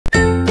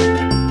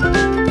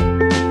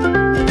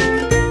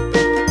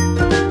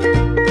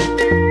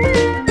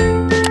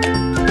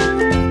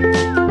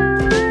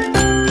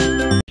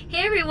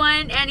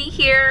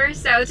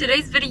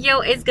Today's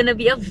video is gonna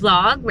be a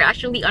vlog. We're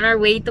actually on our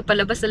way to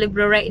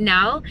PalabasaLIBRO right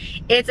now.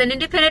 It's an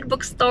independent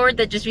bookstore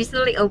that just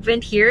recently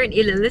opened here in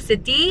Iloilo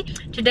City.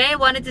 Today I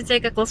wanted to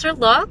take a closer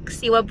look,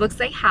 see what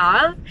books I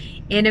have,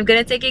 and I'm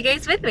gonna take you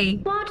guys with me.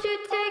 Won't you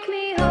take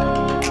me home?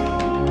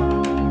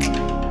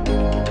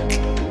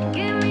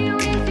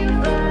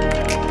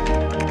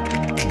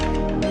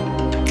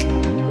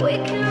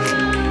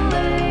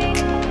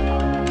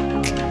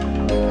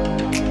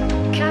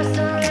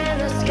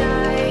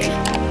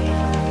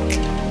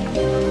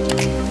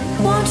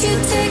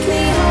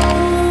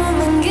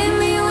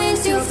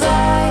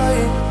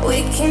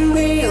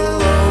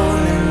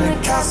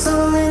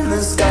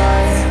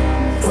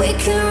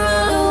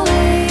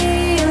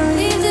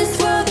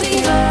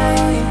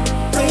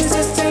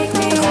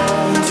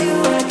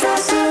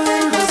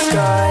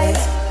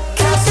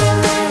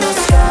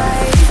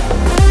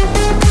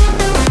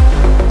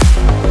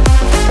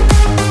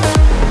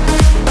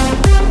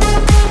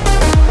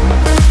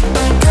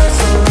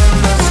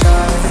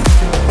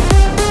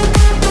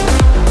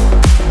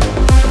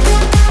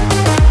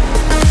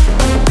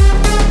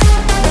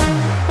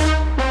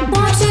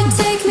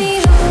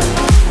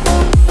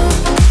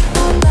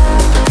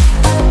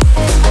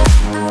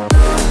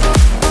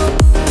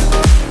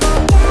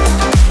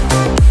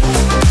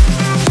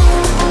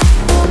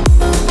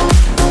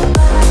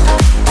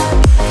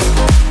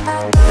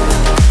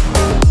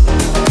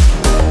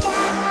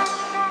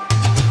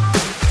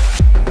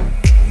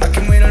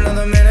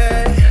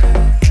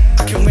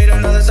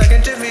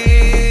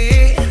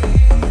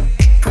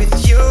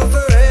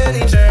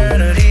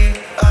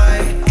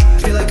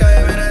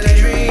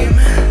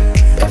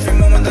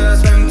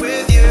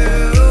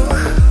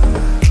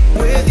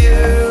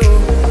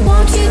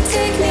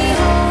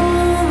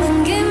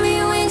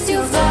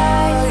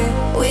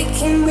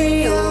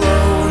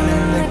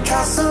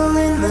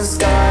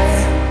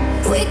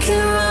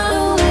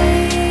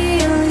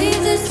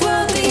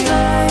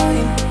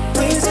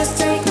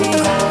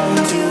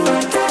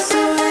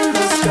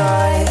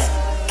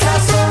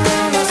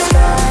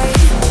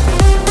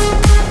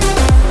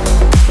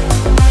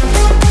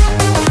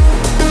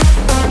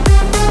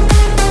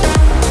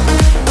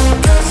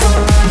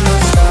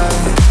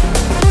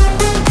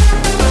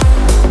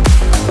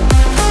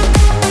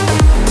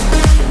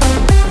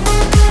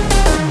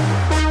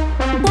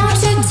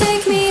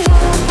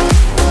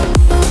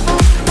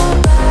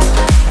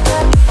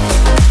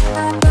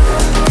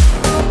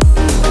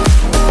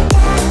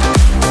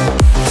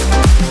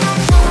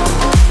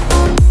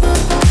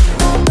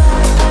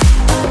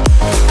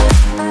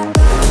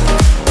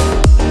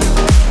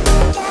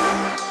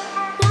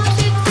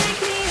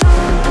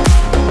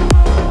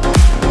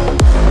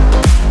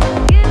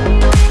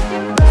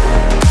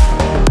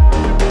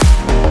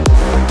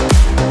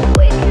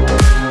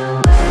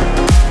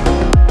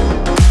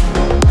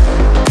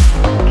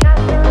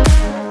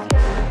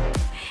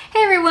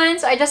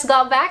 I just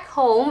got back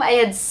home. I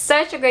had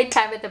such a great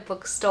time at the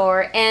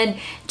bookstore, and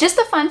just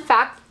a fun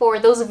fact for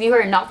those of you who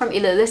are not from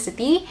Iloilo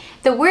City,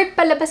 the word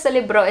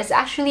PalabasaLIBRO is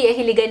actually a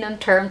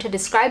Hiligaynon term to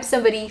describe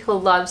somebody who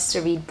loves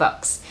to read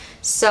books.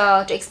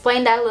 So to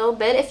explain that a little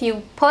bit, if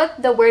you put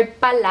the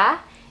word pala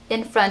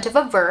in front of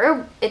a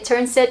verb, it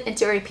turns it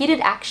into a repeated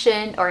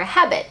action or a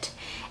habit.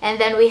 And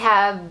then we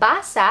have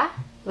basa,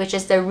 which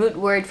is the root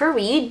word for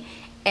read,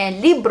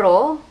 and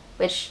libro,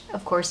 which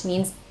of course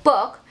means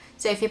book.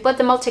 So if you put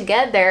them all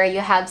together,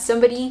 you have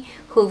somebody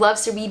who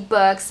loves to read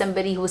books,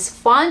 somebody who's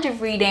fond of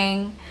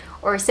reading,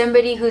 or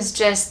somebody who's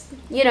just,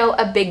 you know,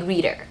 a big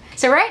reader.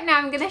 So right now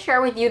I'm going to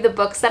share with you the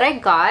books that I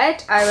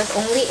got. I was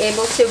only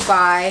able to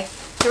buy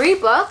 3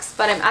 books,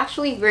 but I'm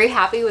actually very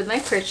happy with my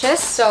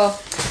purchase. So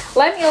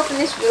let me open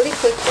this really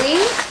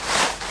quickly.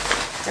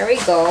 There we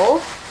go.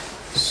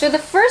 So the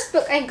first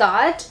book I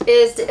got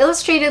is the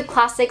Illustrated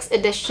Classics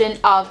edition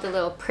of The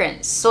Little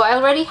Prince. So I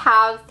already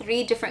have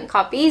 3 different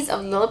copies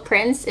of Little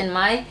Prince in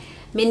my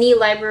mini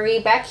library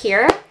back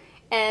here.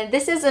 And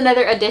this is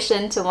another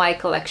addition to my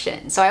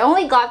collection. So I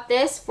only got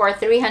this for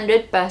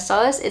 300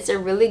 pesos. It's a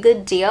really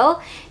good deal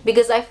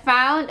because I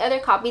found other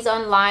copies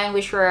online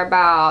which were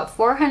about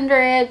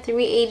 400,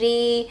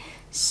 380.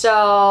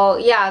 So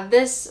yeah,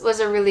 this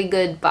was a really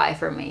good buy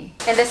for me.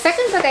 And the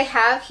second book I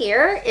have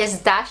here is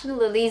Dash and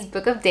Lily's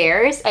Book of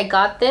Dares. I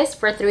got this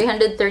for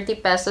 330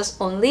 pesos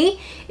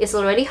only. It's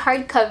already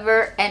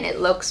hardcover and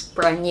it looks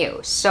brand new.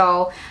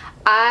 So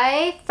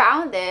I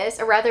found this,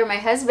 or rather my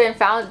husband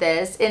found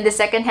this in the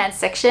secondhand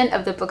section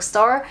of the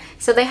bookstore.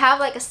 So they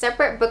have like a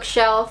separate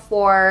bookshelf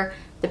for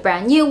the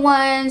brand new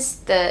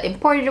ones, the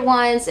imported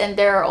ones, and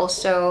there are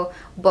also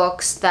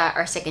books that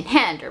are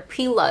secondhand or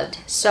pre-loved.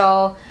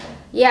 So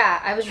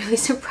yeah, I was really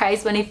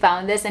surprised when he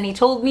found this, and he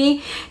told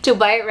me to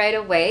buy it right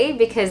away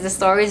because the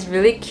story is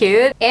really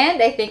cute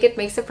and I think it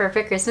makes a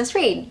perfect Christmas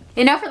read.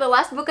 And now for the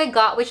last book I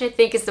got, which I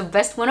think is the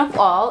best one of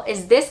all,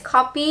 is this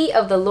copy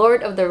of the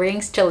Lord of the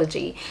Rings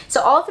trilogy.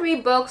 So all 3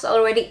 books are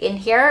already in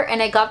here,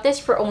 and I got this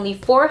for only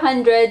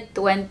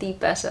 420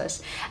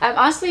 pesos. I'm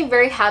honestly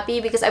very happy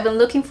because I've been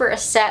looking for a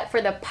set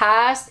for the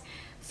past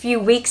few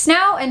weeks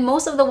now, and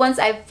most of the ones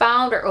I've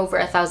found are over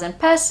 1,000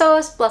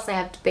 pesos, plus I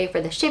have to pay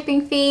for the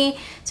shipping fee,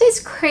 so it's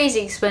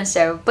crazy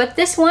expensive. But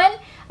this one,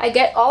 I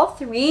get all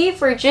three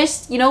for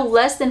just, you know,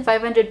 less than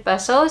 500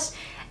 pesos,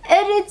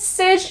 and it's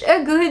such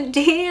a good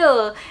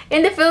deal.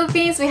 In the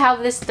Philippines, we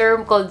have this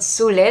term called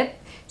sulit.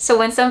 So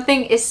when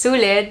something is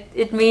sulit,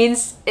 it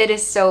means it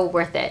is so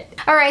worth it.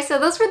 Alright, so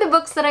those were the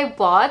books that I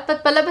bought,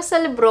 but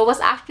PalabasaLIBRO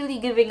was actually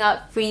giving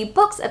out free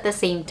books at the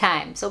same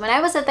time. So when I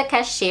was at the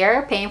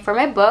cashier paying for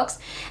my books,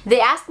 they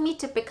asked me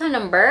to pick a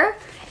number,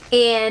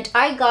 and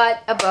I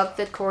got a book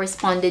that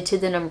corresponded to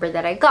the number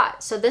that I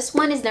got. So this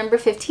one is number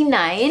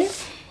 59,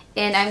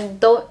 and I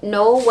don't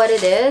know what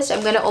it is.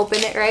 I'm gonna open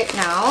it right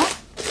now,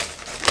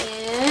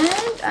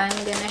 and I'm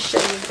gonna show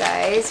you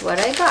guys what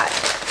I got.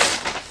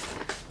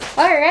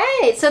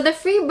 Alright, so the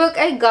free book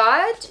I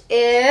got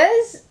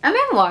is a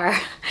memoir.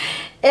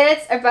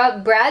 It's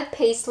about Brad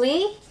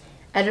Paisley.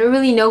 I don't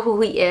really know who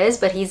he is,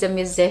 but he's a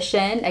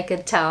musician, I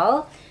could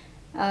tell.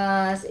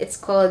 It's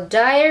called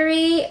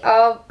Diary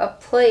of a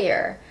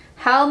Player.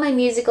 How My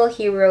Musical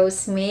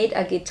Heroes Made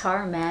a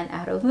Guitar Man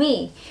Out of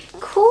Me.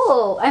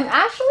 Cool! I'm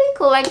actually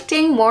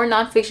collecting more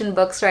nonfiction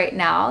books right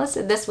now,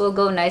 so this will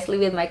go nicely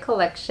with my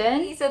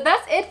collection. So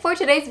that's it for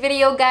today's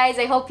video, guys.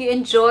 I hope you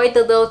enjoyed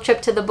the little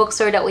trip to the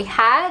bookstore that we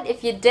had.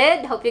 If you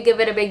did, hope you give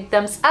it a big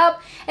thumbs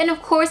up. And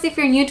of course, if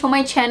you're new to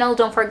my channel,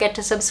 don't forget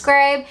to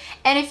subscribe.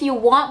 And if you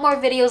want more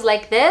videos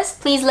like this,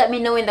 please let me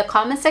know in the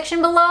comment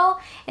section below.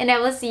 And I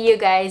will see you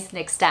guys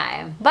next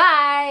time.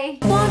 Bye!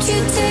 Won't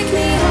you take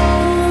me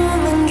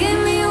home and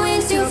give me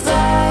wings to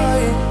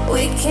fly?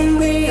 We can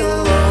be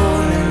alone.